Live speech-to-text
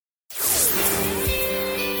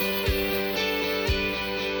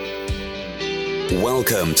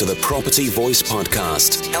Welcome to the Property Voice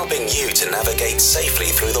Podcast, helping you to navigate safely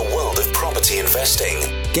through the world of property investing.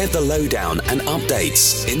 Get the lowdown and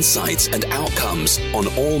updates, insights and outcomes on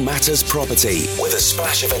all matters property with a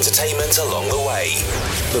splash of entertainment along the way.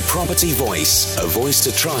 The Property Voice, a voice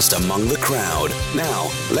to trust among the crowd.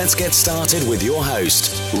 Now, let's get started with your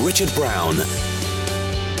host, Richard Brown.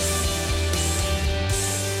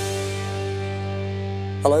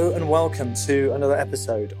 Hello and welcome to another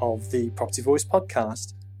episode of the Property Voice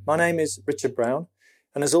podcast. My name is Richard Brown,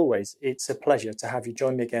 and as always, it's a pleasure to have you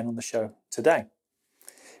join me again on the show today.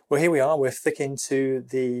 Well, here we are. We're thick into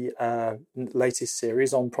the latest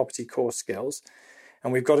series on property core skills,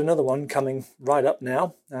 and we've got another one coming right up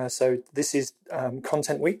now. So this is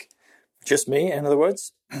content week, just me, in other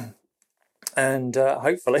words. And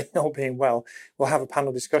hopefully, all being well, we'll have a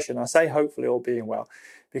panel discussion. I say hopefully all being well,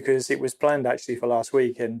 because it was planned actually for last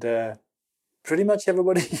week and pretty much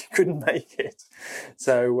everybody couldn't make it.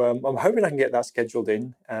 So I'm hoping I can get that scheduled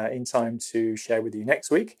in time to share with you next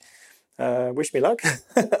week. Wish me luck.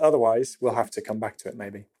 Otherwise, we'll have to come back to it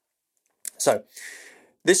maybe. So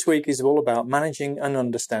this week is all about managing and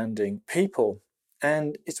understanding people.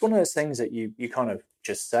 And it's one of those things that you kind of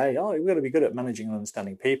just say, oh, we've got to be good at managing and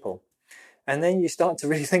understanding people. And then you start to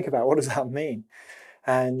really think about what does that mean?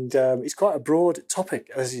 And it's quite a broad topic,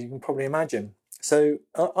 as you can probably imagine. So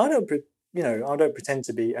I don't pretend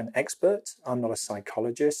to be an expert. I'm not a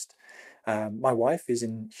psychologist. My wife is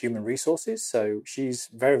in human resources, so she's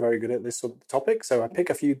very, very good at this sort of topic. So I pick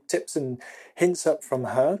a few tips and hints up from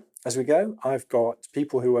her as we go. I've got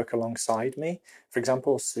people who work alongside me. For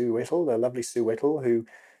example, Sue Whittle, the lovely Sue Whittle, who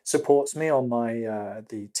supports me on my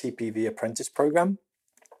the TPV apprentice program.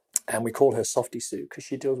 And we call her Softy Sue because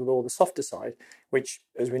she deals with all the softer side, which,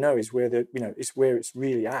 as we know, is where it's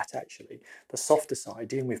really at. Actually, the softer side,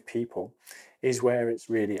 dealing with people, is where it's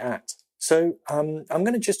really at. So I'm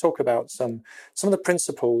going to just talk about some of the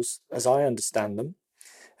principles as I understand them,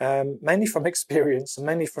 mainly from experience and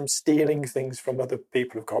mainly from stealing things from other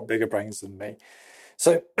people who've got bigger brains than me.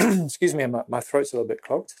 So, excuse me, my throat's a little bit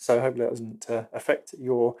clogged, so hopefully that doesn't affect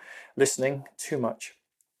your listening too much.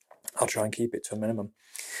 I'll try and keep it to a minimum.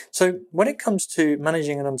 So when it comes to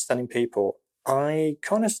managing and understanding people, I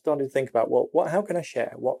kind of started to think about, how can I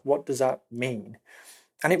share? What does that mean?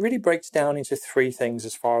 And it really breaks down into three things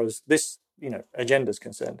as far as this, agenda is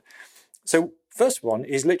concerned. So first one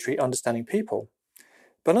is literally understanding people.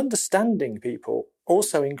 But understanding people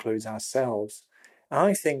also includes ourselves. And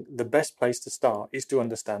I think the best place to start is to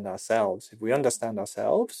understand ourselves. If we understand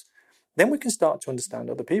ourselves, then we can start to understand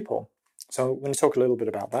other people. So I'm going to talk a little bit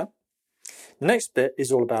about that. The next bit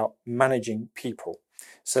is all about managing people.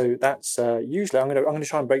 So that's usually, I'm going to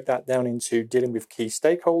try and break that down into dealing with key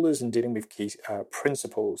stakeholders and dealing with key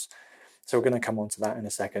principles. So we're going to come on to that in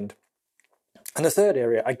a second. And the third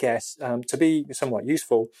area, I guess, to be somewhat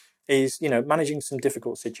useful is, managing some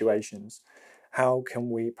difficult situations. How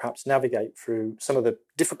can we perhaps navigate through some of the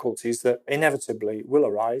difficulties that inevitably will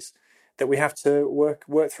arise that we have to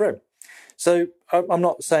work through? So I'm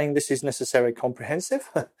not saying this is necessarily comprehensive.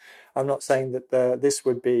 I'm not saying that this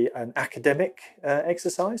would be an academic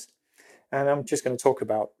exercise. And I'm just going to talk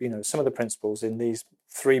about, some of the principles in these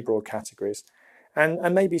three broad categories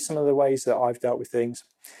and maybe some of the ways that I've dealt with things.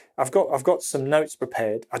 I've got some notes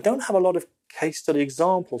prepared. I don't have a lot of case study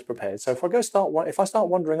examples prepared. So if I start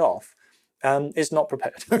wandering off, it's not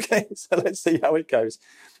prepared. Okay, so let's see how it goes.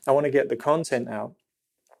 I want to get the content out.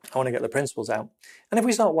 I want to get the principles out. And if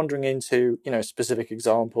we start wandering into, specific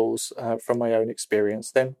examples from my own experience,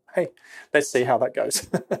 then, hey, let's see how that goes.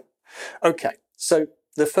 Okay, so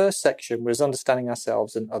the first section was understanding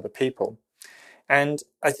ourselves and other people. And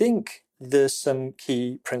I think there's some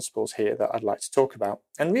key principles here that I'd like to talk about.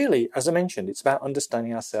 And really, as I mentioned, it's about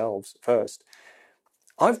understanding ourselves first.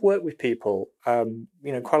 I've worked with people,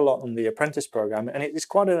 quite a lot on the apprentice program, and it's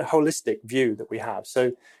quite a holistic view that we have.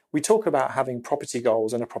 So we talk about having property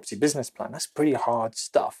goals and a property business plan. That's pretty hard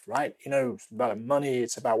stuff, right? It's about money,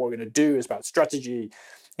 it's about what we're going to do, it's about strategy,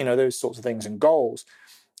 those sorts of things and goals.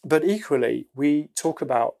 But equally, we talk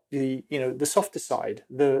about the softer side,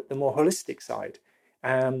 the more holistic side.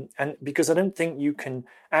 And because I don't think you can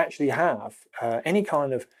actually have any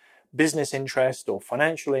kind of business interest or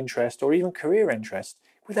financial interest or even career interest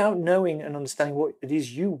without knowing and understanding what it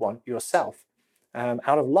is you want yourself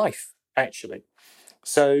out of life, actually.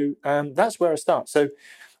 So that's where I start. So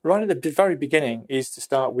right at the very beginning is to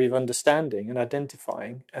start with understanding and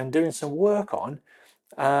identifying and doing some work on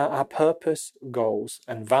our purpose, goals,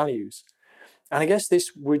 and values. And I guess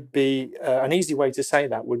this would be an easy way to say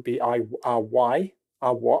that would be our why,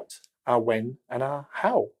 our what, our when, and our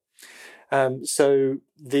how. The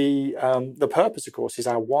purpose, of course, is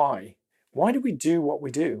our why. Why do we do what we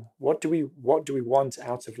do? What do we want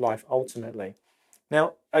out of life ultimately?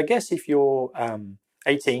 Now, I guess if you're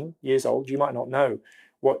 18 years old, you might not know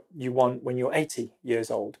what you want when you're 80 years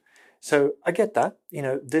old. So I get that.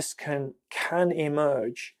 This can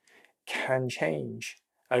emerge, can change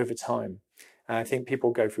over time. I think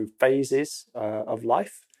people go through phases of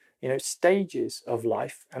life, stages of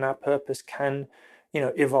life, and our purpose can,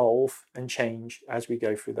 evolve and change as we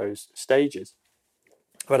go through those stages.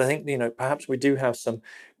 But I think, perhaps we do have some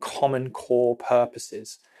common core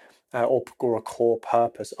purposes or a core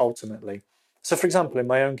purpose ultimately. So, for example, in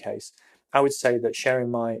my own case, I would say that sharing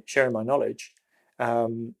my knowledge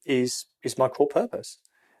is my core purpose.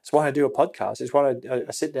 It's why I do a podcast. It's why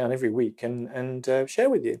I sit down every week and share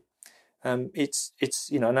with you. It's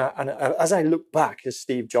and as I look back, as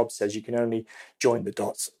Steve Jobs says, you can only join the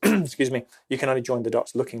dots. Excuse me. You can only join the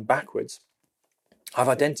dots looking backwards. I've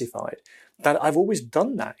identified that I've always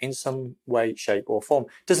done that in some way, shape, or form.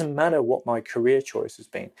 Doesn't matter what my career choice has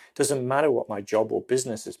been. Doesn't matter what my job or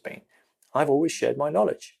business has been. I've always shared my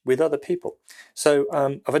knowledge with other people. So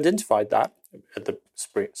I've identified that at the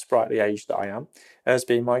sprightly age that I am as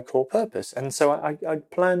being my core purpose. And so I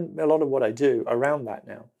plan a lot of what I do around that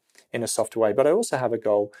now in a softer way. But I also have a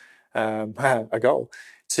goal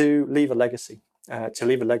to leave a legacy. To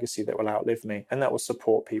leave a legacy that will outlive me and that will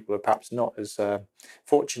support people who are perhaps not as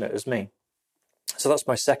fortunate as me. So that's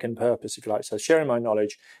my second purpose, if you like. So sharing my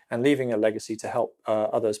knowledge and leaving a legacy to help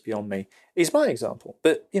others beyond me is my example.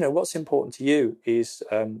 But, what's important to you is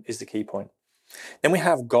the key point. Then we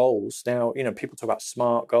have goals. Now, people talk about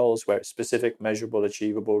SMART goals where it's specific, measurable,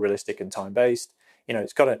 achievable, realistic, and time-based.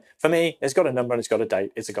 For me, it's got a number and it's got a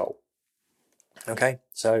date. It's a goal. Okay,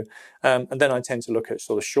 so and then I tend to look at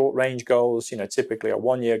sort of short range goals, typically a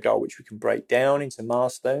 1 year goal, which we can break down into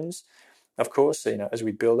milestones, of course, as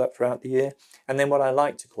we build up throughout the year. And then what I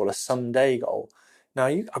like to call a someday goal. Now,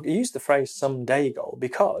 I use the phrase someday goal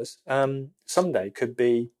because someday could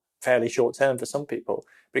be fairly short term for some people,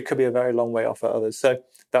 but it could be a very long way off for others. So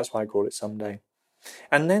that's why I call it someday.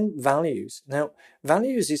 And then values. Now,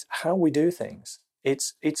 values is how we do things.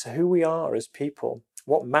 It's who we are as people.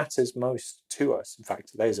 What matters most to us. In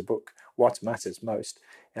fact, there's a book, What Matters Most,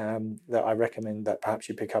 that I recommend that perhaps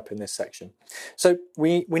you pick up in this section. So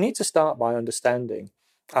we need to start by understanding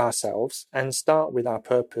ourselves and start with our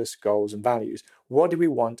purpose, goals, and values. What do we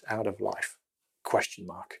want out of life? Question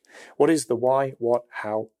mark. What is the why, what,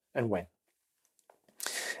 how, and when?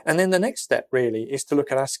 And then the next step really is to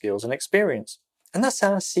look at our skills and experience. And that's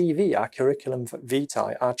our CV, our curriculum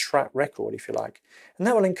vitae, our track record, if you like. And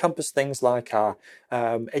that will encompass things like our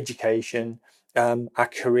education, our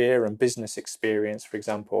career and business experience, for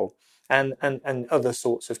example, and other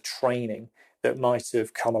sorts of training that might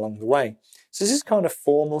have come along the way. So this is kind of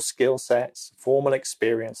formal skill sets, formal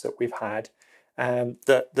experience that we've had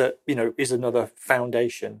that is another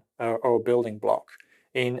foundation or a building block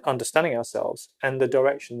in understanding ourselves and the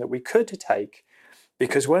direction that we could take.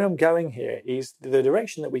 Because where I'm going here is the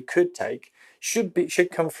direction that we could take should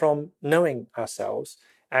come from knowing ourselves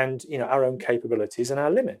and our own capabilities and our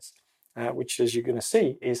limits, which, as you're going to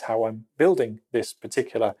see, is how I'm building this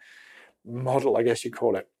particular model, I guess you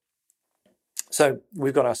call it. So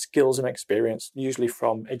we've got our skills and experience, usually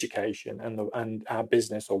from education and our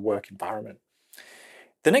business or work environment.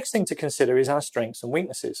 The next thing to consider is our strengths and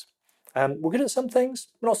weaknesses. We're good at some things,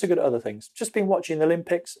 we're not so good at other things. Just been watching the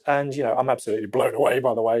Olympics and, I'm absolutely blown away,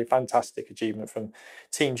 by the way. Fantastic achievement from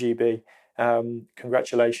Team GB.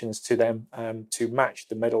 Congratulations to them. To match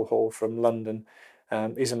the medal haul from London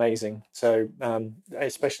is amazing. So,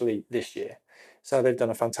 especially this year. So they've done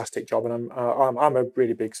a fantastic job, and I'm a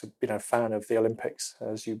really big fan of the Olympics,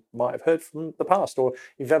 as you might have heard from the past, or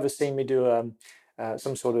you've ever seen me do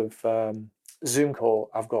some sort of Zoom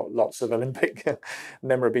call. I've got lots of Olympic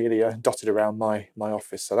memorabilia dotted around my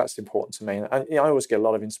office, so that's important to me. And I always get a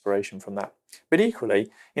lot of inspiration from that. But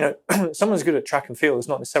equally, someone who's good at track and field is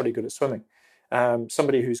not necessarily good at swimming.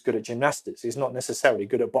 Somebody who's good at gymnastics is not necessarily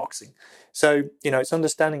good at boxing. So, it's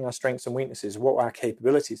understanding our strengths and weaknesses, what our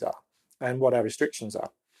capabilities are, and what our restrictions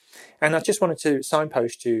are. And I just wanted to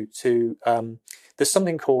signpost you to there's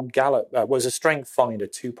something called Gallup, was a Strength Finder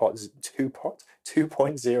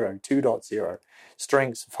 2.0,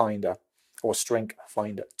 Strengths Finder, or Strength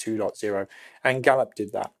Finder 2.0. And Gallup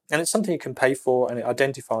did that. And it's something you can pay for, and it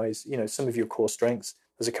identifies, some of your core strengths.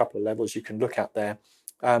 There's a couple of levels you can look at there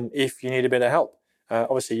if you need a bit of help.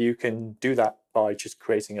 Obviously, you can do that by just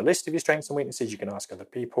creating a list of your strengths and weaknesses. You can ask other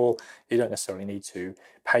people. You don't necessarily need to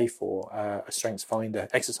pay for a Strengths Finder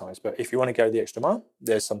exercise. But if you want to go the extra mile,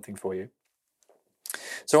 there's something for you.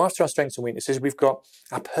 So after our strengths and weaknesses, we've got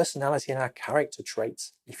our personality and our character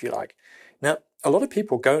traits, if you like. Now, a lot of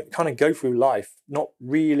people go through life not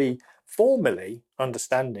really formally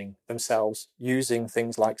understanding themselves using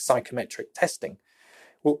things like psychometric testing.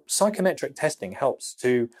 Well, psychometric testing helps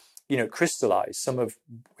to, crystallize some of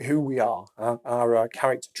who we are, our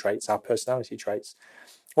character traits, our personality traits.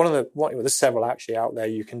 There's several actually out there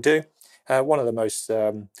you can do. One of the most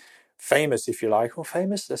famous, if you like, or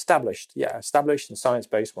established and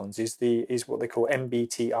science-based ones is what they call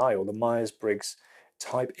MBTI, or the Myers-Briggs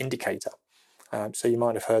Type Indicator. So you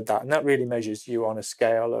might have heard that, and that really measures you on a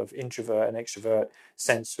scale of introvert and extrovert,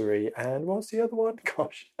 sensory, and what's the other one?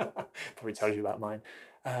 Gosh, probably tells you about mine.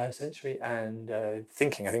 Sensory and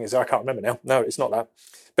thinking, I think I can't remember now. No, it's not that.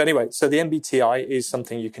 But anyway, so the MBTI is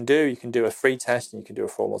something you can do. You can do a free test and you can do a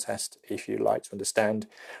formal test if you like to understand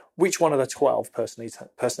which one of the 12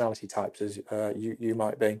 personality types you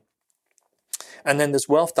might be. And then there's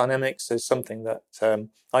wealth dynamics. There's something that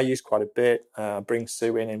I use quite a bit. Bring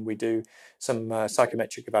Sue in, and we do some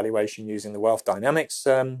psychometric evaluation using the wealth dynamics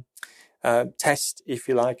test, if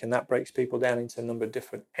you like, and that breaks people down into a number of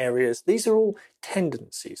different areas. These are all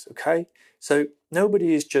tendencies, okay? So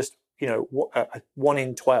nobody is just, 1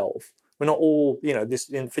 in 12. We're not all,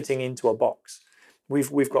 fitting into a box.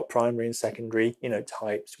 We've got primary and secondary,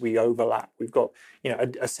 types. We overlap. We've got,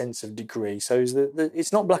 a sense of degree. So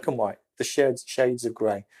it's not black and white. The shades of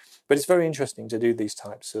grey. But it's very interesting to do these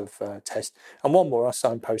types of tests. And one more I'll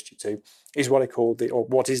signpost you to is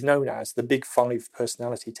what is known as the Big Five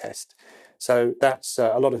personality test. So that's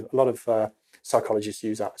a lot of psychologists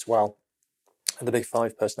use that as well. And the Big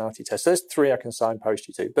Five personality test. So there's 3 I can signpost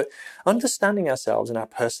you to. But understanding ourselves and our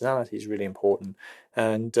personality is really important,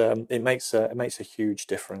 and it makes a huge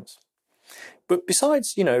difference. But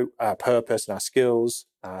besides, our purpose and our skills,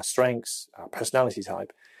 our strengths, our personality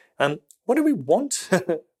type, what do we want?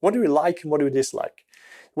 What do we like and what do we dislike?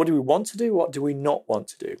 What do we want to do? What do we not want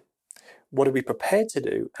to do? What are we prepared to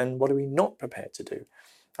do? And what are we not prepared to do?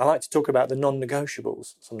 I like to talk about the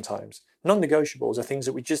non-negotiables sometimes. Non-negotiables are things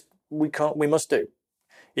that we must do.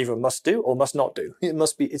 Either must do or must not do.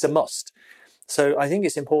 It's a must. So I think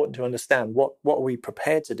it's important to understand what are we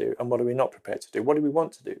prepared to do and what are we not prepared to do? What do we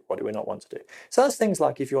want to do? What do we not want to do? So that's things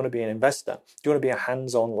like, if you want to be an investor, do you want to be a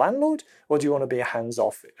hands-on landlord or do you want to be a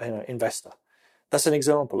hands-off investor? That's an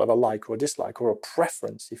example of a like or a dislike, or a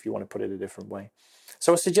preference, if you want to put it a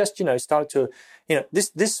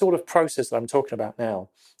this sort of process that I'm talking about now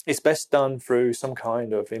is best done through some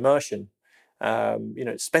kind of immersion.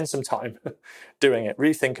 Spend some time doing it,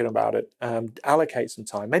 rethinking about it, allocate some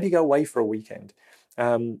time, maybe go away for a weekend.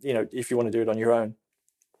 If you want to do it on your own,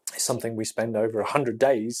 it's something we spend over 100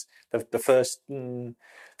 days. The first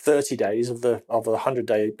 30 days of the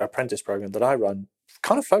 100-day apprentice program that I run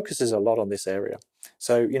kind of focuses a lot on this area.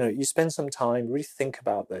 So, you spend some time, really think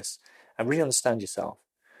about this and really understand yourself.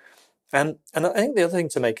 And I think the other thing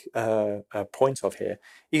to make a point of here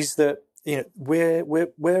is that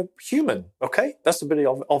we're human, okay? That's a pretty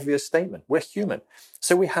obvious statement. We're human.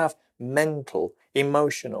 So we have mental,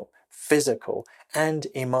 emotional, physical, and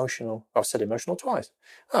emotional. I've said emotional twice.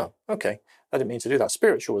 Oh, okay. I didn't mean to do that.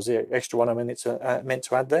 Spiritual was the extra one I meant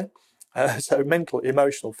to add there. So mental,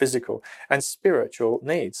 emotional, physical, and spiritual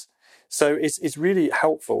needs. So it's really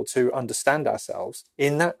helpful to understand ourselves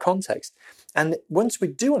in that context. And once we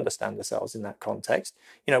do understand ourselves in that context,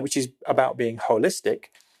 which is about being holistic,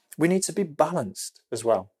 we need to be balanced as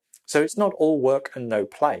well. So it's not all work and no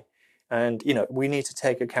play. And, we need to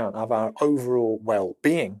take account of our overall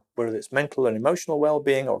well-being, whether it's mental and emotional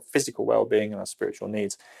well-being or physical well-being and our spiritual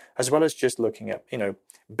needs, as well as just looking at,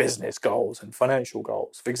 business goals and financial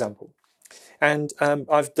goals, for example. And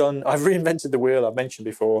I've reinvented the wheel. I've mentioned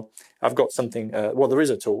before, I've got something, there is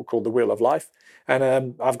a tool called the Wheel of Life,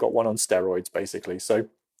 and I've got one on steroids, basically. So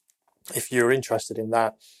if you're interested in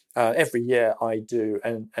that, every year I do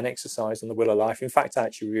an exercise on the Wheel of Life. In fact, I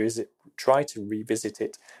actually try to revisit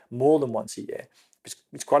it more than once a year.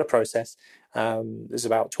 It's quite a process. There's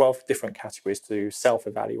about 12 different categories to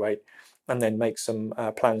self-evaluate and then make some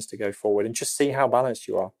plans to go forward and just see how balanced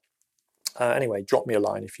you are. Anyway, drop me a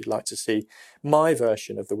line if you'd like to see my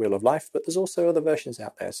version of the Wheel of Life, but there's also other versions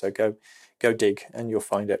out there, so go dig and you'll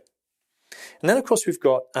find it. And then, of course, we've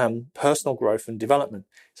got personal growth and development.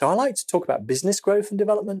 So I like to talk about business growth and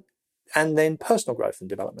development and then personal growth and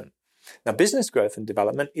development. Now, business growth and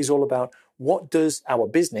development is all about what does our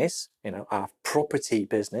business, our property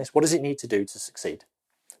business, what does it need to do to succeed?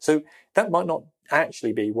 So that might not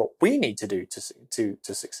actually be what we need to do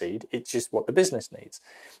to succeed. It's just what the business needs,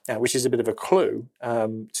 which is a bit of a clue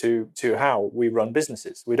to how we run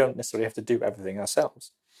businesses. We don't necessarily have to do everything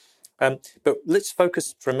ourselves. But let's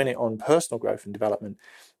focus for a minute on personal growth and development.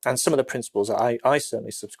 And some of the principles that I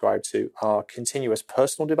certainly subscribe to are continuous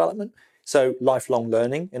personal development. So lifelong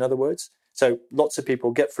learning, in other words. So lots of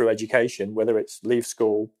people get through education, whether it's leave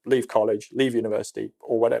school, leave college, leave university,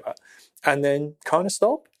 or whatever, and then kind of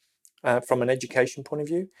stop from an education point of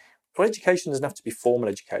view. Well, education doesn't have to be formal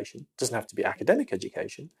education. It doesn't have to be academic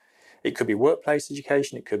education. It could be workplace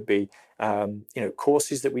education. It could be,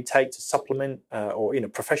 courses that we take to supplement, or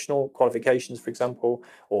professional qualifications, for example,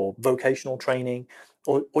 or vocational training,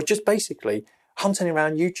 or just basically hunting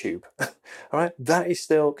around YouTube. All right, that is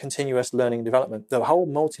still continuous learning and development. The whole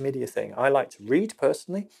multimedia thing. I like to read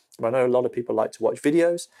personally. I know a lot of people like to watch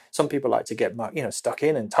videos. Some people like to get stuck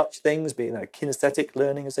in and touch things, be kinesthetic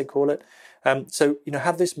learning as they call it. So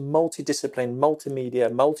have this multidiscipline,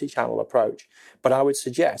 multimedia, multi-channel approach. But I would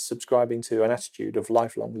suggest subscribing to an attitude of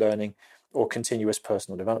lifelong learning or continuous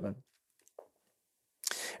personal development.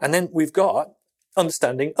 And then we've got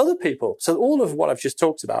understanding other people. So all of what I've just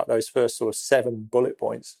talked about, those first sort of 7 bullet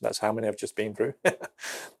points, that's how many I've just been through,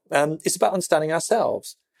 it's about understanding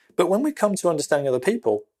ourselves. But when we come to understanding other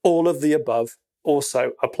people, all of the above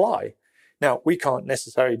also apply. Now, we can't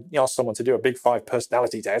necessarily ask someone to do a big 5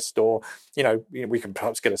 personality test, or, we can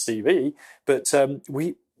perhaps get a CV, but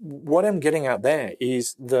what I'm getting at there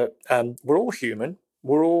is that we're all human,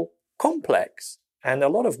 we're all complex, and a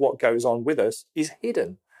lot of what goes on with us is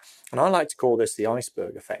hidden. And I like to call this the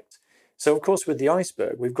iceberg effect. So, of course, with the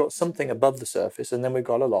iceberg, we've got something above the surface, and then we've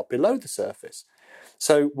got a lot below the surface.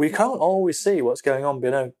 So we can't always see what's going on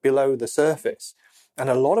below the surface. And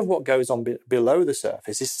a lot of what goes on below the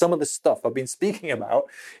surface is some of the stuff I've been speaking about,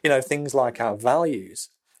 things like our values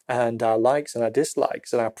and our likes and our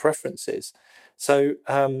dislikes and our preferences. So,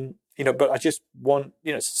 but I just want,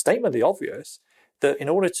 statement the obvious, that in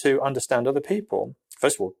order to understand other people,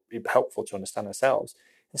 first of all, it'd be helpful to understand ourselves.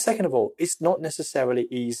 And second of all, it's not necessarily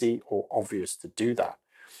easy or obvious to do that.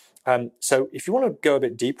 So if you want to go a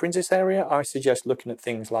bit deeper into this area, I suggest looking at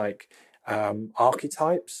things like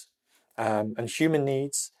archetypes and human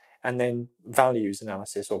needs, and then values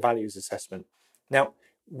analysis or values assessment. Now,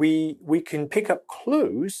 we can pick up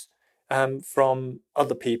clues from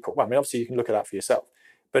other people. Well, obviously you can look at that for yourself.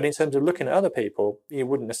 But in terms of looking at other people, you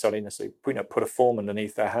wouldn't necessarily put a form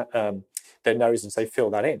underneath their nose and say,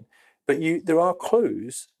 fill that in. But there are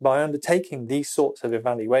clues by undertaking these sorts of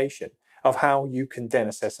evaluation of how you can then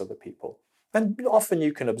assess other people. And often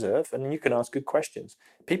you can observe and you can ask good questions.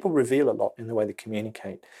 People reveal a lot in the way they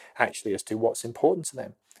communicate, actually, as to what's important to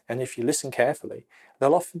them. And if you listen carefully,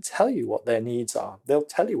 they'll often tell you what their needs are. They'll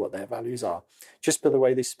tell you what their values are, just by the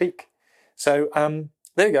way they speak. So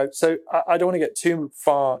there you go. So I don't want to get too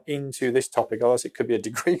far into this topic, otherwise it could be a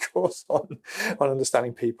degree course on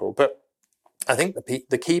understanding people. But I think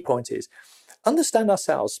the key point is understand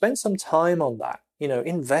ourselves, spend some time on that,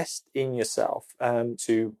 invest in yourself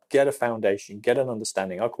to get a foundation, get an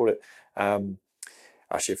understanding. I call it,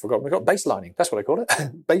 actually I forgot, we've got baselining. That's what I call it,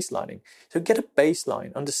 baselining. So get a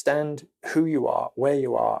baseline, understand who you are, where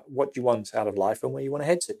you are, what you want out of life and where you want to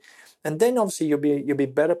head to. And then obviously you'll be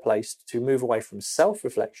better placed to move away from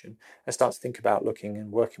self-reflection and start to think about looking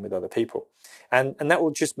and working with other people. And that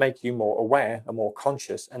will just make you more aware and more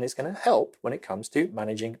conscious, and it's going to help when it comes to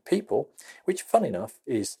managing people, which, fun enough,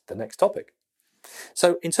 is the next topic.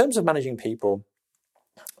 So in terms of managing people,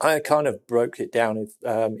 I kind of broke it down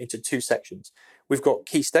into 2 sections. We've got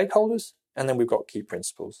key stakeholders, and then we've got key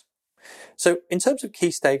principles. So in terms of key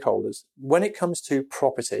stakeholders, when it comes to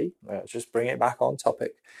property, let's just bring it back on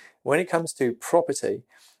topic. When it comes to property,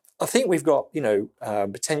 I think we've got,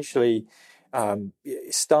 potentially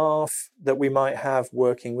staff that we might have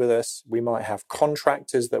working with us. We might have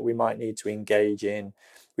contractors that we might need to engage in.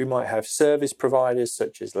 We might have service providers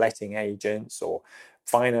such as letting agents or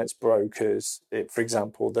finance brokers, for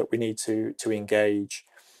example, that we need to engage.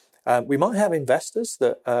 We might have investors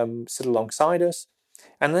that sit alongside us.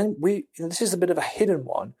 And then this is a bit of a hidden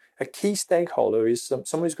one. A key stakeholder is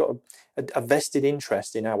someone who's got a vested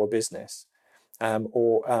interest in our business,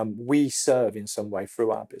 or we serve in some way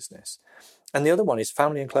through our business. And the other one is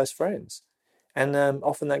family and close friends. And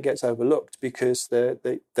often that gets overlooked because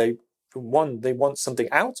they want something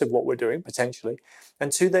out of what we're doing, potentially,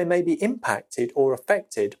 and 2, they may be impacted or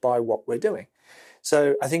affected by what we're doing.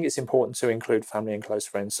 So I think it's important to include family and close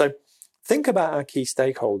friends. So think about our key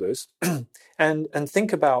stakeholders and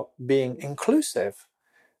think about being inclusive.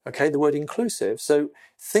 Okay, the word inclusive. So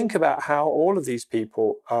think about how all of these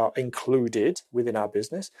people are included within our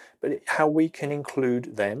business, but how we can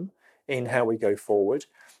include them in how we go forward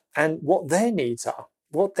and what their needs are.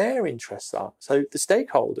 what their interests are. So the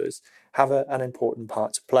stakeholders have an important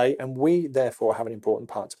part to play, and we therefore have an important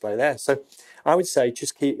part to play there. So I would say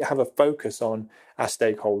just have a focus on our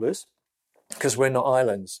stakeholders, because we're not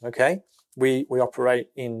islands. Okay, we operate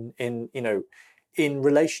in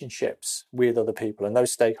relationships with other people, and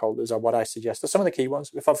those stakeholders are what I suggest are some of the key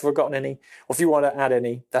ones. If I've forgotten any, or if you want to add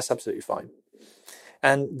any, that's absolutely fine.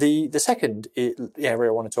 And the second area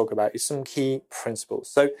I want to talk about is some key principles.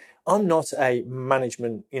 So I'm not a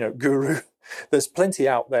management guru. There's plenty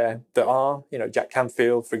out there that are. Jack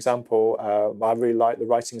Canfield, for example. I really like the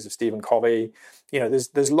writings of Stephen Covey.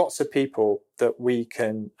 There's lots of people that we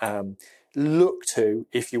can look to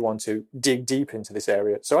if you want to dig deep into this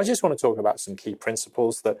area. So I just want to talk about some key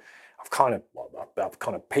principles that I've kind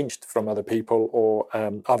of pinched from other people, or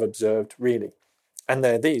I've observed really. And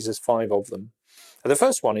there's 5 of them. The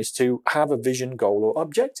first one is to have a vision, goal, or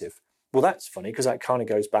objective. Well, that's funny because that kind of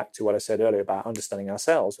goes back to what I said earlier about understanding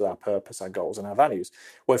ourselves with our purpose, our goals, and our values.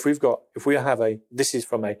 Well, this is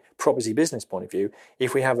from a property business point of view,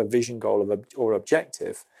 if we have a vision, goal, or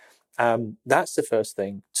objective, that's the first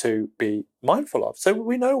thing to be mindful of. So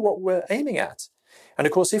we know what we're aiming at. And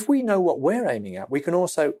of course, if we know what we're aiming at, we can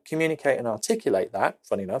also communicate and articulate that.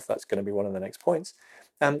 Funny enough, that's going to be one of the next points,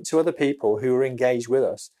 to other people who are engaged with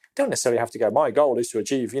us. Don't necessarily have to go, my goal is to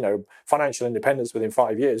achieve, financial independence within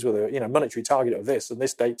 5 years with a, monetary target of this and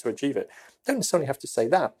this date to achieve it. Don't necessarily have to say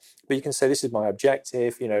that, but you can say, this is my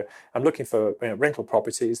objective. I'm looking for rental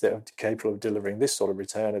properties that are capable of delivering this sort of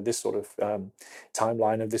return at this sort of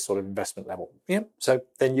timeline of this sort of investment level. Yeah. So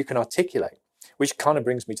then you can articulate, which kind of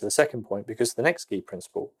brings me to the second point, because the next key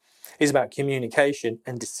principle is about communication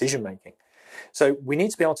and decision making. So we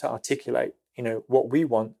need to be able to articulate, what we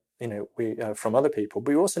want, from other people,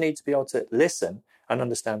 but we also need to be able to listen and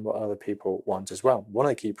understand what other people want as well. One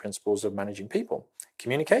of the key principles of managing people,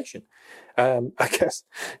 communication. I guess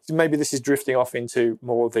maybe this is drifting off into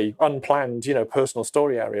more the unplanned, personal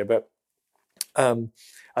story area, but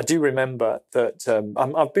I do remember that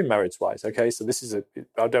I've been married twice. Okay, so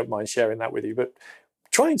I don't mind sharing that with you, but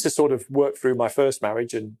trying to sort of work through my first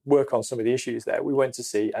marriage and work on some of the issues there, we went to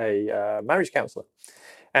see a marriage counsellor.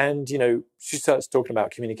 And, she starts talking about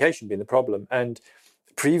communication being the problem. And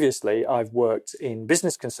previously, I've worked in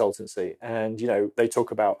business consultancy, and, they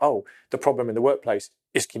talk about, the problem in the workplace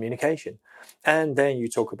is communication. And then you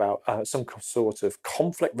talk about some sort of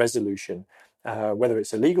conflict resolution, whether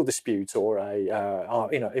it's a legal dispute or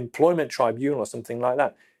employment tribunal or something like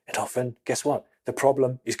that. And often, guess what? The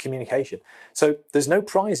problem is communication. So there's no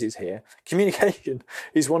prizes here. Communication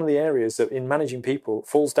is one of the areas that in managing people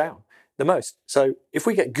falls down the most. So if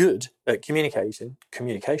we get good at communication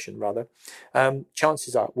rather,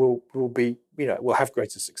 chances are we'll have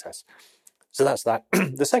greater success. So that's that.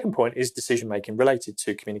 The second point is decision making related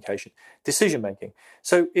to communication. Decision making.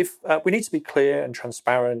 So if we need to be clear and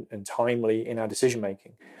transparent and timely in our decision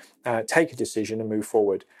making, take a decision and move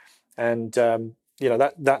forward. And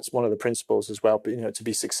that's one of the principles as well. But to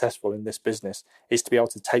be successful in this business is to be able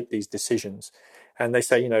to take these decisions. And they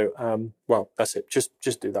say, that's it.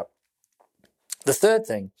 Just do that. The third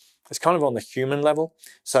thing is kind of on the human level.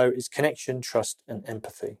 So it's connection, trust, and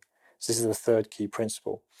empathy. So this is the third key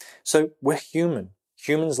principle. So we're human.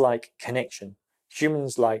 Humans like connection.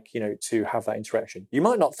 Humans like, to have that interaction. You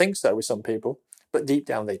might not think so with some people, but deep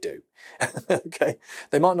down they do. Okay.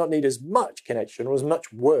 They might not need as much connection or as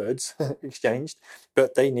much words exchanged,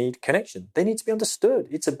 but they need connection. They need to be understood.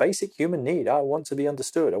 It's a basic human need. I want to be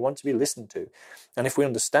understood. I want to be listened to. And if we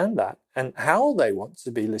understand that and how they want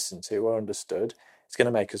to be listened to or understood, it's going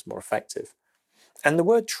to make us more effective. And the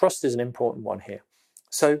word trust is an important one here.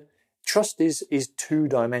 So trust is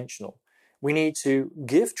two-dimensional. We need to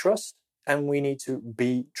give trust and we need to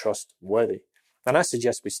be trustworthy. And I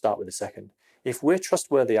suggest we start with the second. If we're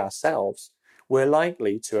trustworthy ourselves, we're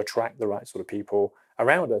likely to attract the right sort of people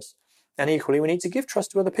around us. And equally, we need to give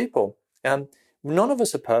trust to other people. None of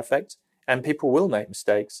us are perfect, and people will make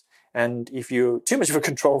mistakes. And if you're too much of a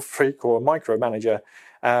control freak or a micromanager,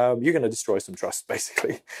 you're going to destroy some trust,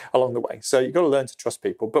 basically, along the way. So you've got to learn to trust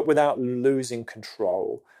people, but without losing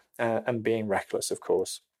control and being reckless, of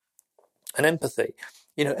course. And empathy.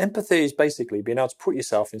 Empathy is basically being able to put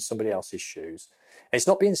yourself in somebody else's shoes. It's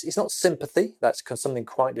not sympathy. That's something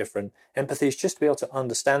quite different. Empathy is just to be able to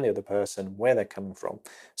understand the other person, where they're coming from.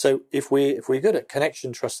 So if we're good at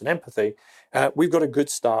connection, trust, and empathy, we've got a good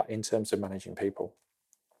start in terms of managing people.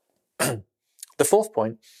 The fourth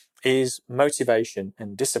point is motivation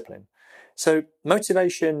and discipline. So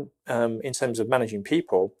motivation in terms of managing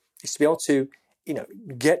people is to be able to,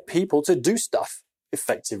 get people to do stuff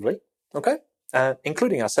effectively. Okay.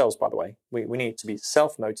 including ourselves, by the way. We need to be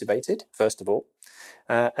self-motivated, first of all.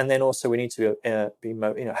 And then also we need to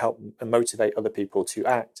help motivate other people to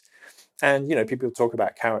act. And, people talk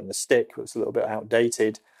about carrot and the stick. It's a little bit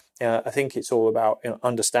outdated. I think it's all about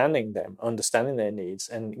understanding them, understanding their needs,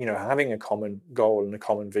 and having a common goal and a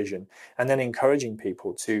common vision, and then encouraging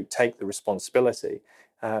people to take the responsibility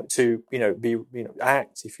to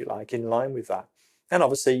act, if you like, in line with that. And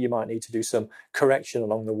obviously, you might need to do some correction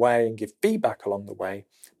along the way and give feedback along the way.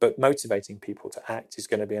 But motivating people to act is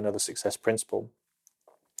going to be another success principle.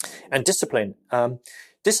 And discipline.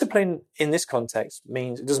 Discipline in this context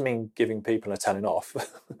it doesn't mean giving people a telling off.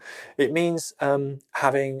 It means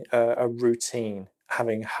having a routine,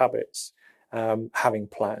 having habits, having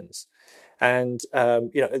plans. And,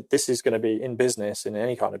 this is going to be in business, in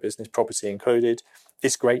any kind of business, property included.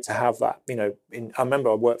 It's great to have that. I remember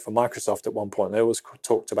I worked for Microsoft at one point. They always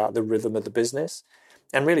talked about the rhythm of the business.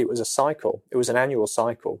 And really, it was a cycle. It was an annual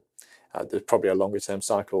cycle. There's probably a longer term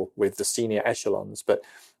cycle with the senior echelons, but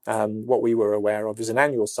what we were aware of is an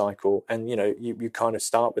annual cycle. And, you kind of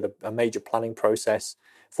start with a major planning process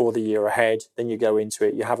for the year ahead. Then you go into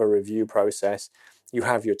it, you have a review process. You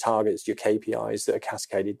have your targets, your KPIs that are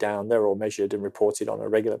cascaded down. They're all measured and reported on a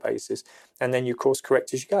regular basis. And then you course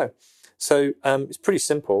correct as you go. So it's pretty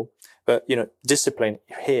simple, but, discipline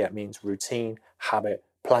here means routine, habit,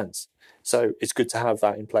 plans. So it's good to have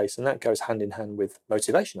that in place. And that goes hand in hand with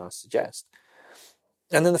motivation, I suggest.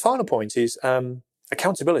 And then the final point is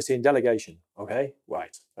accountability and delegation. Okay,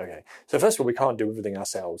 right. Okay. So first of all, we can't do everything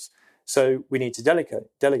ourselves. So we need to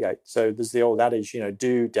delegate. So there's the old adage,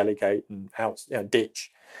 do, delegate, and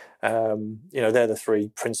ditch. They're the three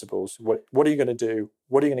principles. What are you going to do?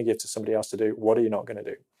 What are you going to give to somebody else to do? What are you not going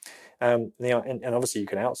to do? And obviously you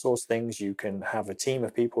can outsource things. You can have a team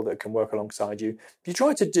of people that can work alongside you. If you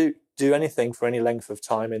try to do anything for any length of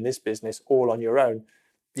time in this business all on your own,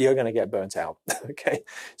 you're going to get burnt out. Okay.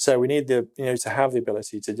 So we need to have the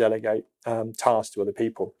ability to delegate tasks to other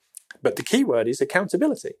people. But the key word is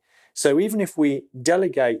accountability. So even if we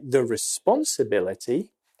delegate the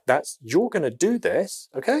responsibility, that's you're going to do this,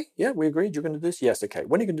 okay? Yeah, we agreed you're going to do this? Yes, okay.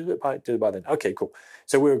 When are you going to do it by then? Okay, cool.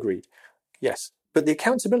 So we're agreed. Yes. But the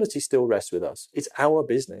accountability still rests with us. It's our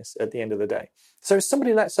business at the end of the day. So if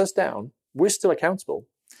somebody lets us down, we're still accountable.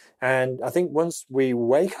 And I think once we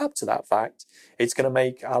wake up to that fact, it's going to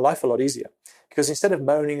make our life a lot easier. Because instead of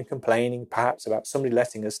moaning and complaining, perhaps, about somebody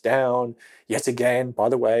letting us down, yet again, by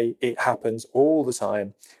the way, it happens all the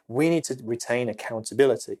time, we need to retain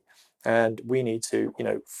accountability. And we need to,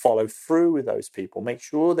 follow through with those people, make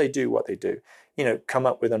sure they do what they do, come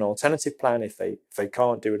up with an alternative plan if they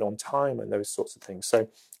can't do it on time and those sorts of things. So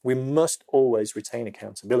we must always retain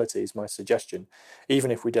accountability is my suggestion, even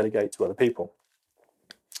if we delegate to other people.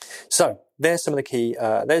 So there's some of the key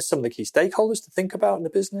stakeholders to think about in the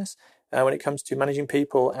business when it comes to managing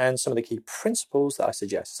people, and some of the key principles that I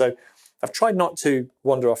suggest. So I've tried not to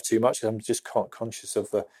wander off too much because I'm just conscious of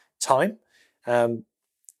the time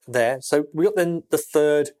there. So we got then the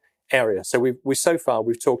third area. So we've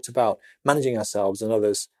talked about managing ourselves and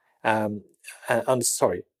others.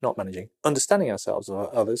 Understanding ourselves and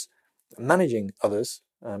others, managing others.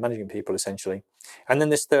 Managing people, essentially. And then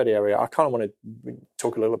this third area, I kind of want to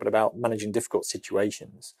talk a little bit about managing difficult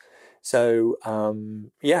situations. So,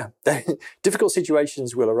 difficult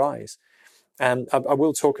situations will arise. And I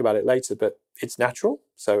will talk about it later, but it's natural,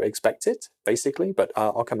 so expect it, basically, but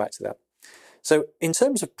I'll come back to that. So in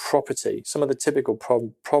terms of property, some of the typical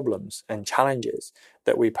problems and challenges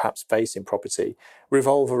that we perhaps face in property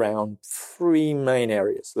revolve around three main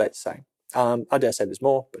areas, let's say. I dare say there's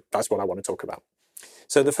more, but that's what I want to talk about.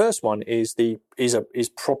 So the first one is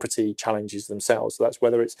property challenges themselves. So that's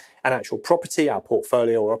whether it's an actual property, our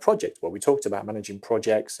portfolio, or a project. Well, we talked about managing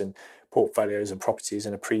projects and portfolios and properties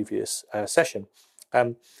in a previous session.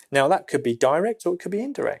 Now that could be direct or it could be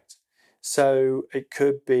indirect. So it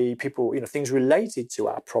could be people, things related to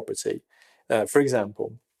our property, for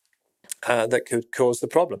example, that could cause the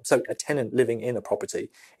problem. So a tenant living in a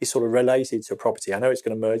property is sort of related to a property. I know it's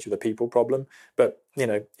going to merge with a people problem, but,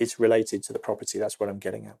 it's related to the property. That's what I'm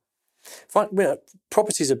getting at.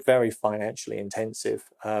 Property is a very financially intensive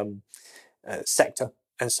sector.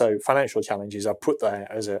 And so financial challenges are put there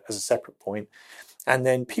as a separate point. And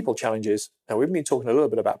then people challenges. Now, we've been talking a little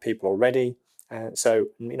bit about people already. So,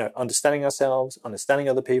 understanding ourselves, understanding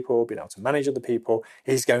other people, being able to manage other people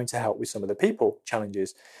is going to help with some of the people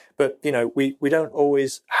challenges. But, we don't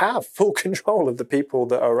always have full control of the people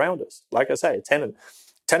that are around us. Like I say, a tenant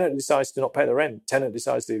decides to not pay the rent. Tenant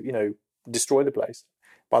decides to, destroy the place.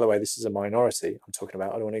 By the way, this is a minority I'm talking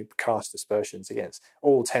about. I don't want to cast aspersions against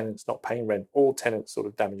all tenants not paying rent, all tenants sort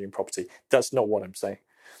of damaging property. That's not what I'm saying.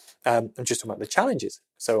 I'm just talking about the challenges.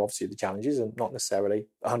 So obviously the challenges are not necessarily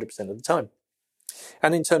 100% of the time.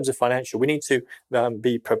 And in terms of financial, we need to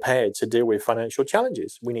be prepared to deal with financial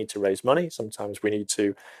challenges. We need to raise money. Sometimes we need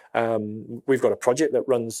to, we've got a project that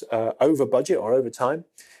runs over budget or over time.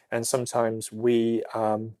 And sometimes we're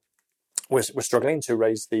struggling to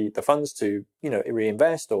raise the funds to,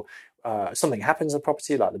 reinvest, or something happens in the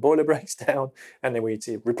property, like the boiler breaks down, and then we need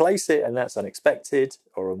to replace it, and that's unexpected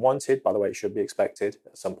or unwanted. By the way, it should be expected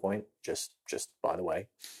at some point, just by the way.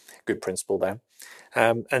 Good principle there.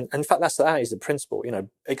 And in fact, that is the principle,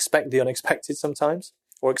 expect the unexpected sometimes,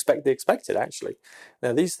 or expect the expected, actually.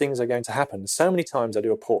 Now, these things are going to happen. So many times I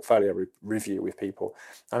do a portfolio review with people,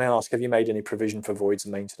 and I ask, have you made any provision for voids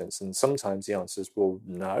and maintenance? And sometimes the answer is, well,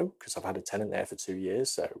 no, because I've had a tenant there for 2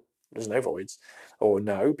 years, so there's no voids. Or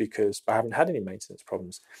no, because I haven't had any maintenance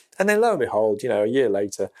problems. And then lo and behold, a year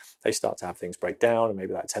later, they start to have things break down, and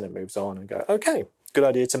maybe that tenant moves on, and go, okay, good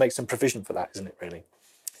idea to make some provision for that, isn't it, really?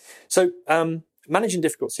 So managing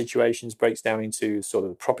difficult situations breaks down into sort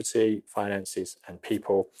of property, finances, and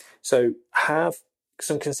people. So have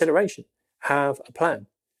some consideration, have a plan,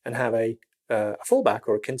 and have a fallback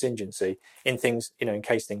or a contingency in things, in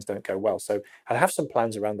case things don't go well. So I have some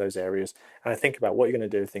plans around those areas, and I think about what you're going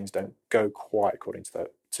to do if things don't go quite according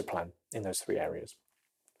to plan in those 3 areas.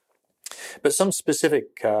 But some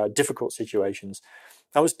specific difficult situations,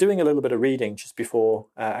 I was doing a little bit of reading just before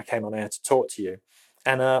I came on air to talk to you.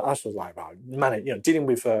 And I was like, dealing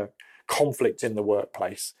with conflict in the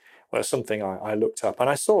workplace was something I looked up. And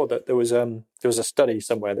I saw that there was a study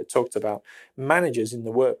somewhere that talked about managers in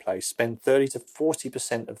the workplace spend 30 to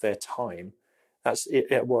 40% of their time, that's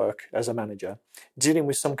at work as a manager, dealing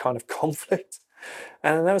with some kind of conflict.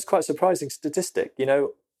 And that was quite a surprising statistic.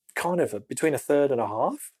 Kind of between a third and a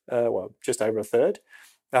half, just over a third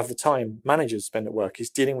of the time managers spend at work is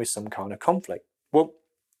dealing with some kind of conflict. Well,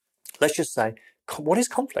 let's just say, what is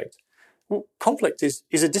conflict? Well, conflict is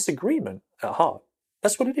a disagreement at heart.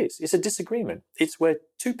 That's what it is. It's a disagreement. It's where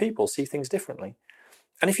 2 people see things differently.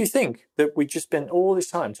 And if you think that we just spend all this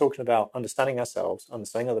time talking about understanding ourselves,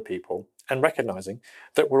 understanding other people, and recognizing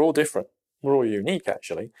that we're all different, we're all unique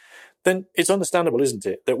actually, then it's understandable, isn't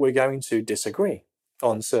it, that we're going to disagree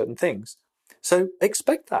on certain things. So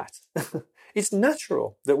expect that. It's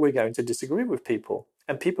natural that we're going to disagree with people,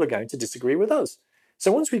 and people are going to disagree with us.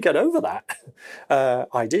 So once we get over that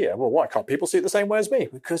idea, well, why can't people see it the same way as me?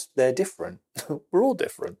 Because they're different. We're all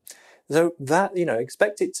different. So that,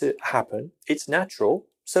 expect it to happen. It's natural.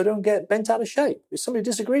 So don't get bent out of shape. If somebody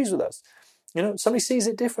disagrees with us, somebody sees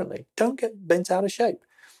it differently, don't get bent out of shape.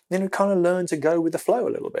 Kind of learn to go with the flow a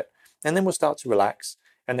little bit. And then we'll start to relax.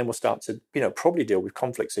 And then we'll start to, probably deal with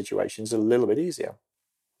conflict situations a little bit easier.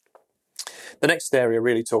 The next area,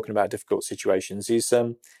 really talking about difficult situations, is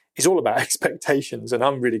all about expectations, and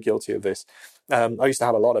I'm really guilty of this. I used to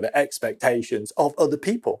have a lot of expectations of other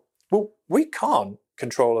people. Well, we can't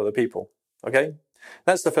control other people, okay?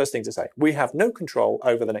 That's the first thing to say. We have no control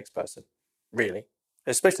over the next person, really,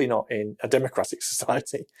 especially not in a democratic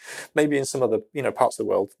society. Maybe in some other, parts of the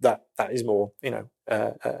world that is more,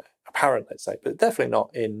 apparent, let's say, but definitely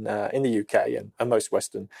not in the UK and most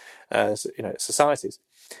Western, societies.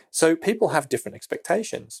 So people have different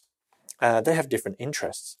expectations. They have different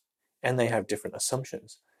interests, and they have different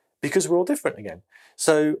assumptions, because we're all different again.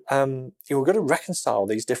 So we've got to reconcile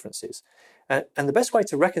these differences. And the best way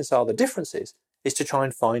to reconcile the differences is to try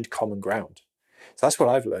and find common ground. So that's what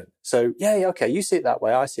I've learned. So, okay, you see it that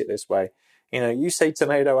way, I see it this way. You say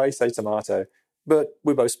tomato, I say tomato, but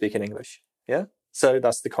we both speak in English, yeah? So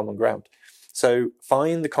that's the common ground. So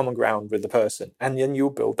find the common ground with the person, and then you'll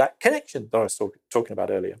build that connection that I was talking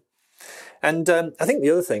about earlier. And I think the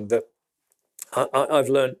other thing that I've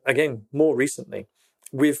learned, again, more recently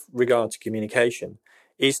with regard to communication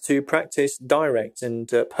is to practice direct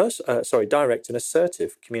and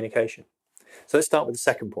assertive communication. So let's start with the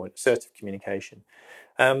second point, assertive communication.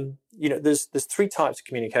 There's 3 types of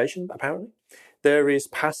communication, apparently. There is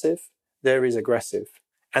passive, there is aggressive,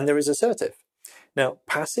 and there is assertive. Now,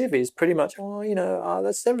 passive is pretty much,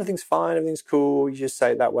 that's everything's fine, everything's cool. You just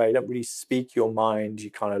say it that way. You don't really speak your mind.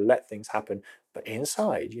 You kind of let things happen. But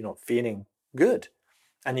inside, you're not feeling good.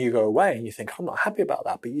 And you go away and you think, I'm not happy about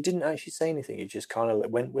that. But you didn't actually say anything. You just kind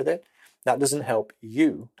of went with it. That doesn't help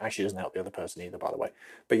you. Actually, doesn't help the other person either, by the way.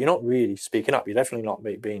 But you're not really speaking up. You're definitely not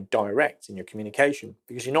being direct in your communication,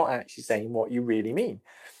 because you're not actually saying what you really mean.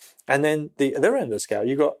 And then the other end of the scale,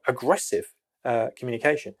 you've got aggressive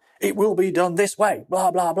communication. It will be done this way,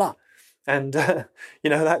 blah, blah, blah. And,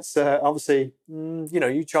 that's obviously,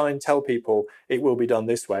 you try and tell people it will be done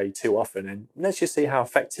this way too often. And let's just see how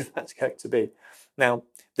effective that's going to be. Now,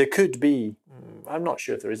 there could be, I'm not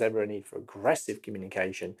sure if there is ever a need for aggressive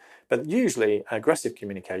communication, but usually aggressive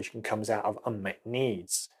communication comes out of unmet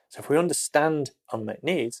needs. So if we understand unmet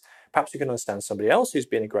needs, perhaps we can understand somebody else who's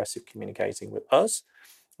been aggressive communicating with us.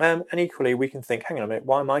 And equally, we can think, hang on a minute,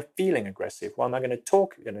 why am I feeling aggressive? Why am I going to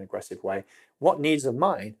talk in an aggressive way? What needs of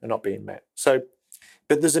mine are not being met?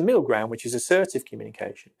 But there's a middle ground, which is assertive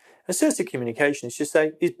communication. Assertive communication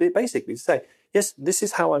is basically to say, yes, this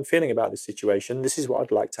is how I'm feeling about this situation. This is what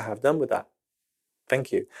I'd like to have done with that.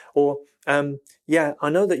 Thank you. Or, yeah, I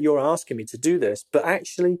know that you're asking me to do this, but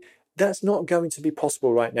actually that's not going to be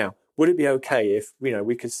possible right now. Would it be okay if,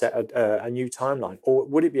 we could set a new timeline? Or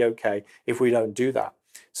would it be okay if we don't do that?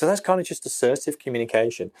 So that's kind of just assertive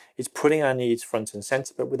communication. It's putting our needs front and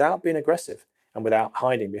center, but without being aggressive and without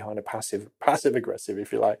hiding behind a passive aggressive,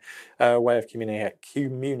 if you like, way of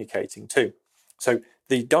communicating too. So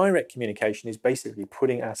the direct communication is basically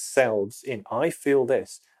putting ourselves in, I feel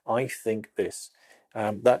this, I think this,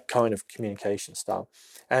 that kind of communication style,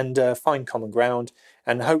 and find common ground.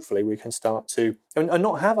 And hopefully we can start to, and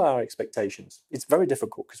not have our expectations. It's very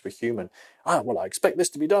difficult because we're human. I expect this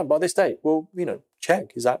to be done by this date. Well,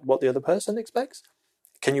 check, is that what the other person expects?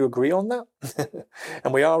 Can you agree on that?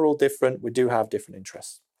 And we are all different. We do have different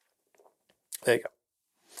interests. There you go.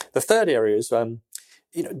 The third area is,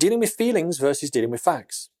 dealing with feelings versus dealing with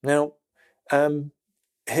facts. Now,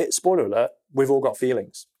 spoiler alert, we've all got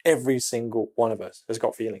feelings. Every single one of us has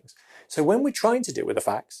got feelings. So when we're trying to deal with the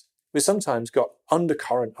facts, we've sometimes got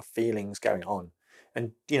undercurrent of feelings going on.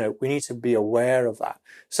 And, we need to be aware of that.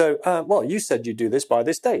 So, you said you'd do this by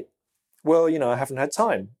this date. Well, I haven't had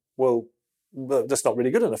time. Well, that's not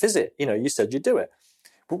really good enough, is it? You said you'd do it.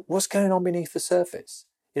 But what's going on beneath the surface?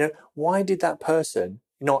 Why did that person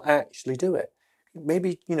not actually do it?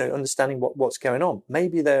 Maybe, understanding what's going on.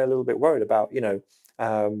 Maybe they're a little bit worried about,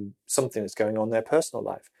 something that's going on in their personal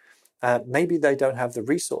life. Maybe they don't have the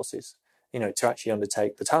resources, to actually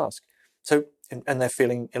undertake the task. So, and they're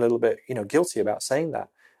feeling a little bit, guilty about saying that,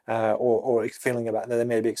 or feeling about that they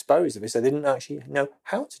may be exposed if they didn't actually know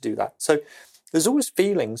how to do that. So there's always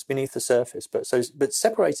feelings beneath the surface, but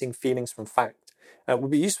separating feelings from fact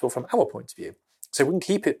would be useful from our point of view. So we can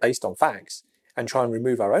keep it based on facts and try and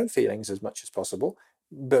remove our own feelings as much as possible,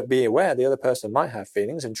 but be aware the other person might have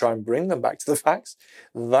feelings and try and bring them back to the facts.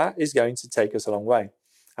 That is going to take us a long way.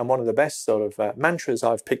 And one of the best sort of mantras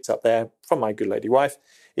I've picked up there from my good lady wife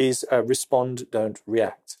is respond, don't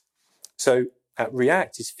react. So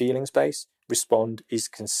react is feelings-based, respond is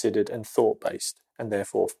considered and thought-based, and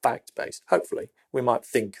therefore fact-based. Hopefully, we might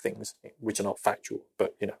think things which are not factual,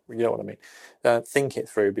 but you know what I mean. Think it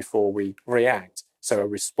through before we react. So a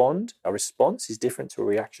response is different to a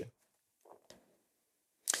reaction.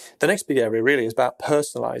 The next big area really is about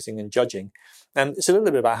personalizing and judging. And it's a little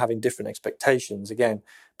bit about having different expectations again.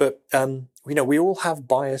 But, we all have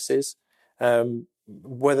biases,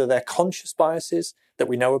 whether they're conscious biases that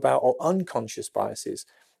we know about or unconscious biases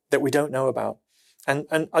that we don't know about. And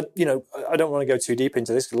I don't want to go too deep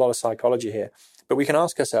into this, there's a lot of psychology here, but we can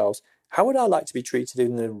ask ourselves, how would I like to be treated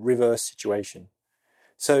in the reverse situation?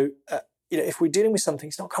 So, if we're dealing with something,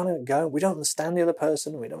 it's not kind of going, we don't understand the other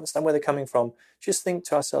person, we don't understand where they're coming from, just think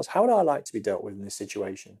to ourselves, how would I like to be dealt with in this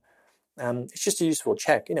situation? It's just a useful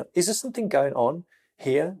check. Is there something going on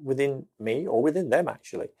here within me or within them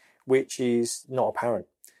actually, which is not apparent?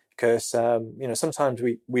 Because sometimes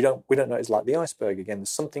we don't know. It's like the iceberg again.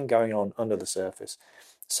 There's something going on under the surface.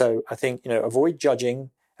 So I think avoid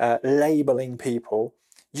judging, labeling people.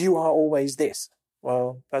 You are always this.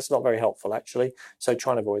 Well, that's not very helpful actually. So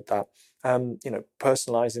try and avoid that.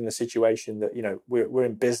 Personalizing the situation that we're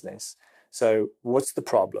in business. So what's the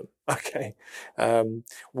problem? Okay. I'm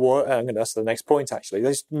going to ask the next point actually.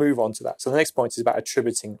 Let's move on to that. So the next point is about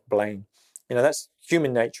attributing blame. That's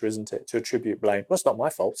human nature, isn't it? To attribute blame. Well, it's not my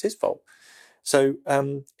fault, it's his fault. So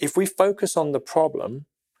if we focus on the problem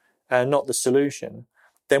and not the solution,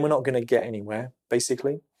 then we're not going to get anywhere,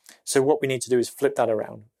 basically. So what we need to do is flip that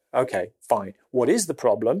around. Okay, fine. What is the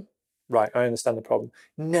problem? Right, I understand the problem.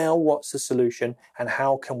 Now what's the solution and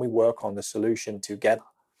how can we work on the solution together?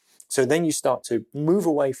 So then you start to move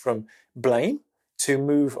away from blame to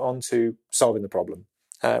move on to solving the problem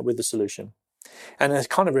with the solution. And a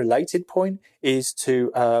kind of related point is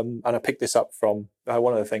to, and I picked this up from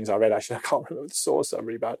one of the things I read, actually, I can't remember the source, I'm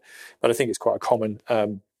really bad, but I think it's quite a common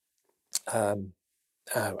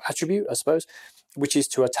attribute, I suppose, which is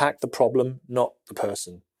to attack the problem, not the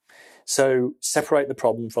person. So separate the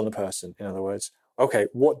problem from the person, in other words. okay,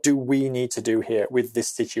 what do we need to do here with this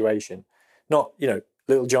situation? Not,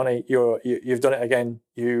 little Johnny, you've done it again,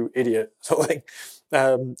 you idiot, sort of thing.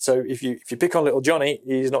 So if you pick on little Johnny,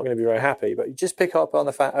 he's not going to be very happy. But you just pick up on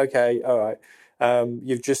the fact, okay, all right,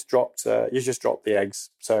 you've just dropped the eggs,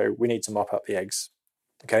 so we need to mop up the eggs.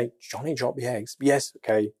 Okay, Johnny dropped the eggs. Yes,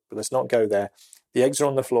 okay, but let's not go there. The eggs are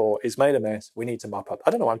on the floor. It's made a mess. We need to mop up.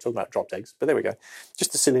 I don't know why I'm talking about dropped eggs, but there we go.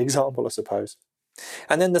 Just a silly example, I suppose.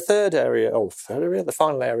 And then the the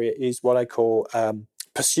final area is what I call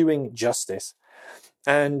pursuing justice.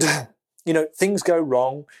 And things go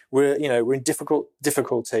wrong. We're in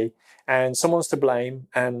difficulty, and someone's to blame,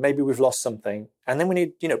 and maybe we've lost something. And then we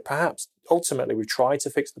need, perhaps ultimately we've tried to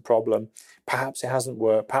fix the problem. Perhaps it hasn't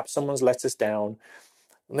worked. Perhaps someone's let us down.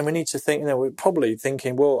 And then we need to think, we're probably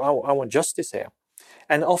thinking, well, I want justice here.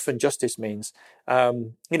 And often justice means,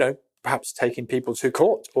 perhaps taking people to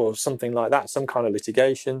court or something like that, some kind of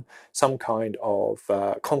litigation, some kind of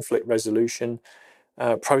conflict resolution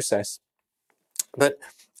process. But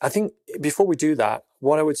I think before we do that,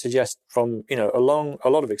 what I would suggest from, a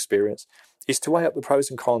lot of experience is to weigh up the pros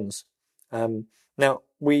and cons. Now,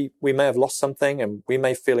 we may have lost something and we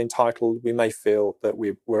may feel entitled. We may feel that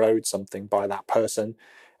we're owed something by that person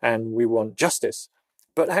and we want justice.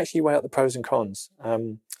 But actually weigh up the pros and cons.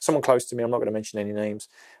 Someone close to me, I'm not going to mention any names,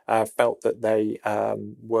 felt that they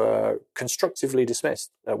were constructively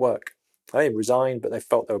dismissed at work. They resigned, but they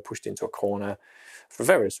felt they were pushed into a corner for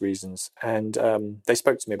various reasons. And they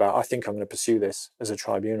spoke to me about, I think I'm going to pursue this as a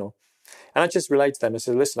tribunal. And I just relayed to them and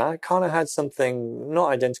said, listen, I kind of had something not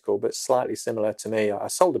identical, but slightly similar to me. I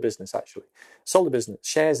sold a business, actually. Sold a business,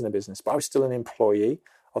 shares in a business, but I was still an employee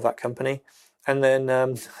of that company. And then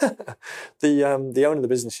the owner of the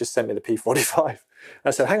business just sent me the P45.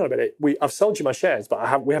 I said, hang on a minute, I've sold you my shares,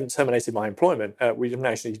 but we haven't terminated my employment. We didn't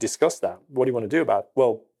actually discuss that. What do you want to do about it?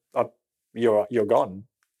 Well, you're gone.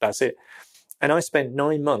 That's it. And I spent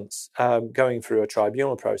 9 months going through a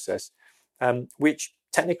tribunal process, which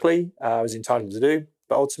technically I was entitled to do,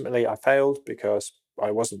 but ultimately I failed because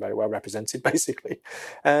I wasn't very well represented, basically.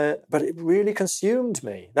 But it really consumed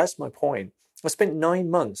me. That's my point. I spent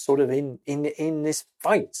 9 months sort of in this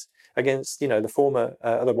fight against, the former,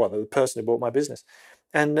 the person who bought my business.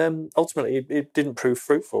 And ultimately it didn't prove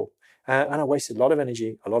fruitful. And I wasted a lot of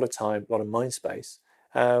energy, a lot of time, a lot of mind space,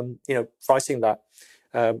 fighting that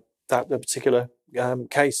particular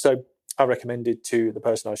case. So I recommended to the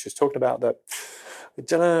person I was just talking about that, I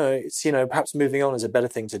don't know, it's, perhaps moving on is a better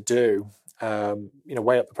thing to do.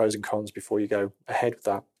 Weigh up the pros and cons before you go ahead with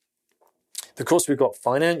that. Of course, we've got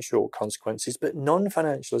financial consequences, but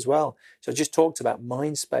non-financial as well. So I just talked about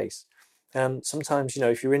mind space. Sometimes,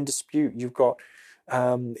 if you're in dispute, you've got,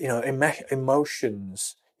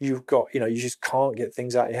 emotions. You've got, you just can't get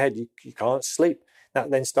things out of your head. You can't sleep.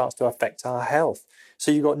 That then starts to affect our health.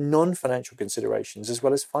 So you've got non-financial considerations as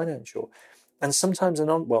well as financial. And sometimes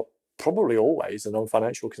probably always the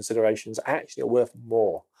non-financial considerations actually are worth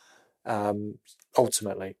more,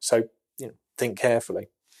 ultimately. So, think carefully.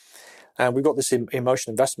 We've got this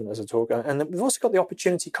emotional investment as I talk, and we've also got the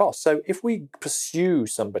opportunity cost. So if we pursue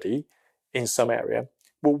somebody in some area,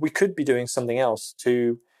 well, we could be doing something else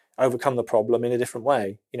to overcome the problem in a different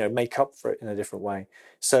way, make up for it in a different way.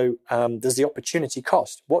 So there's the opportunity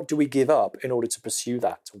cost. What do we give up in order to pursue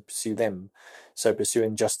that, or pursue them? So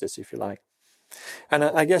pursuing justice, if you like. And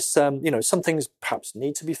I guess, some things perhaps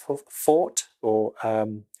need to be fought, or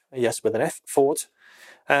yes, with an F, fought.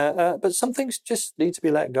 But some things just need to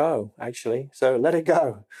be let go, actually. So let it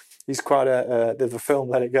go. He's quite there's a film,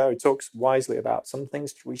 Let It Go. He talks wisely about some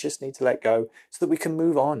things we just need to let go so that we can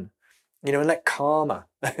move on, and let karma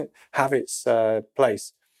have its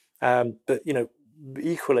place. But,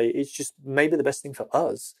 equally, it's just maybe the best thing for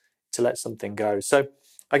us to let something go. So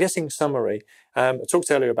I guess in summary, I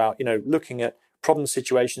talked earlier about, looking at problem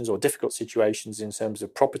situations or difficult situations in terms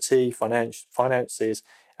of property, finances,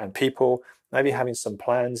 and people, maybe having some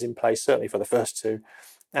plans in place, certainly for the first two.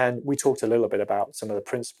 And we talked a little bit about some of the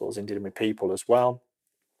principles in dealing with people as well.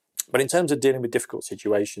 But in terms of dealing with difficult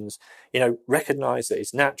situations, recognize that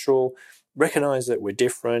it's natural, recognize that we're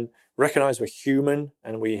different, recognize we're human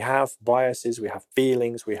and we have biases, we have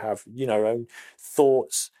feelings, we have, our own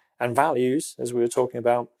thoughts and values, as we were talking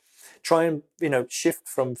about. Try and, shift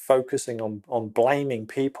from focusing on blaming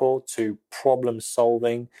people to problem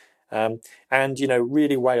solving. And,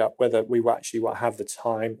 really weigh up whether we actually have the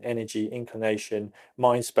time, energy, inclination,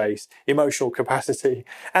 mind space, emotional capacity,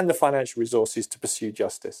 and the financial resources to pursue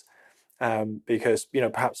justice. Because,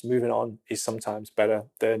 perhaps moving on is sometimes better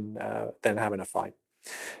than having a fight.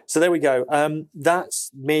 So there we go.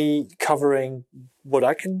 That's me covering what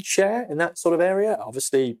I can share in that sort of area.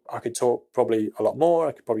 Obviously, I could talk probably a lot more.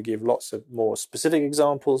 I could probably give lots of more specific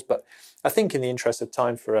examples, but I think in the interest of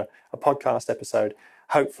time for a podcast episode,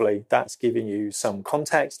 hopefully that's giving you some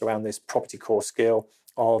context around this property core skill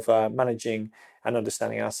of managing and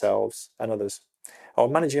understanding ourselves and others, or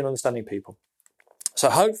managing and understanding people. So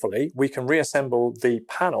hopefully we can reassemble the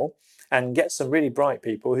panel and get some really bright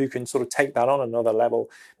people who can sort of take that on another level,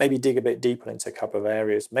 maybe dig a bit deeper into a couple of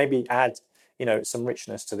areas, maybe add, some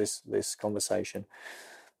richness to this conversation.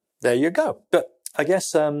 There you go. But I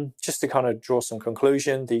guess just to kind of draw some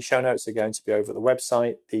conclusion, the show notes are going to be over at the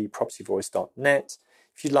website, thepropertyvoice.net.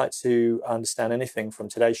 If you'd like to understand anything from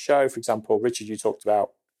today's show, for example, Richard, you talked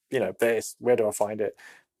about, this, where do I find it?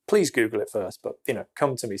 Please Google it first, but,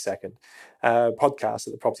 come to me second. Podcast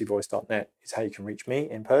at thepropertyvoice.net is how you can reach me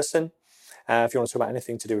in person. If you want to talk about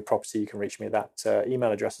anything to do with property, you can reach me at that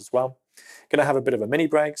email address as well. Going to have a bit of a mini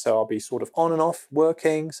break, so I'll be sort of on and off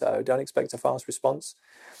working, so don't expect a fast response.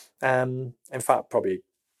 In fact, probably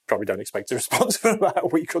don't expect a response for about a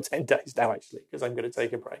week or 10 days now, actually, because I'm going to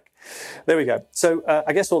take a break. There we go. So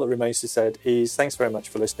I guess all that remains to say is thanks very much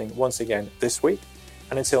for listening once again this week.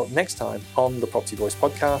 And until next time on the Property Voice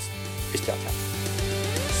podcast, it's ciao ciao.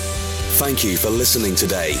 Thank you for listening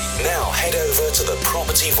today. Now head over to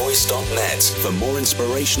thepropertyvoice.net for more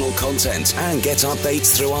inspirational content and get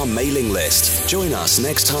updates through our mailing list. Join us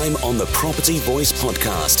next time on the Property Voice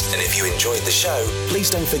podcast. And if you enjoyed the show,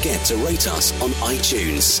 please don't forget to rate us on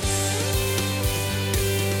iTunes.